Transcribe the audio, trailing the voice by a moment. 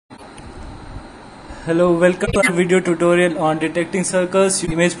Hello, welcome to a video tutorial on detecting circles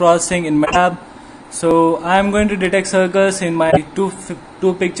using image processing in Matlab. So I am going to detect circles in my two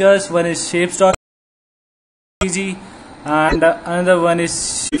pictures. One is shapes.png and another one is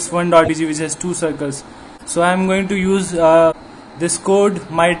shapes1.png, which has two circles. So I am going to use this code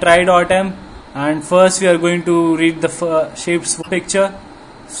my try.m, and first we are going to read the shapes picture.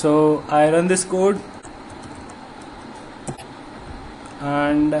 So I run this code,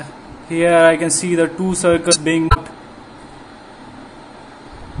 and here I can see the two circles being marked.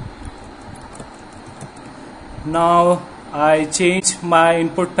 Now I change my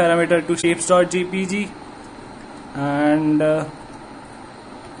input parameter to shapes.jpg, and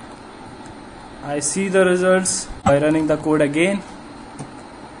I see the results by running the code again.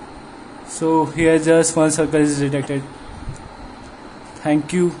 So here just one circle is detected.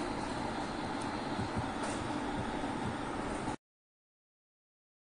 Thank you.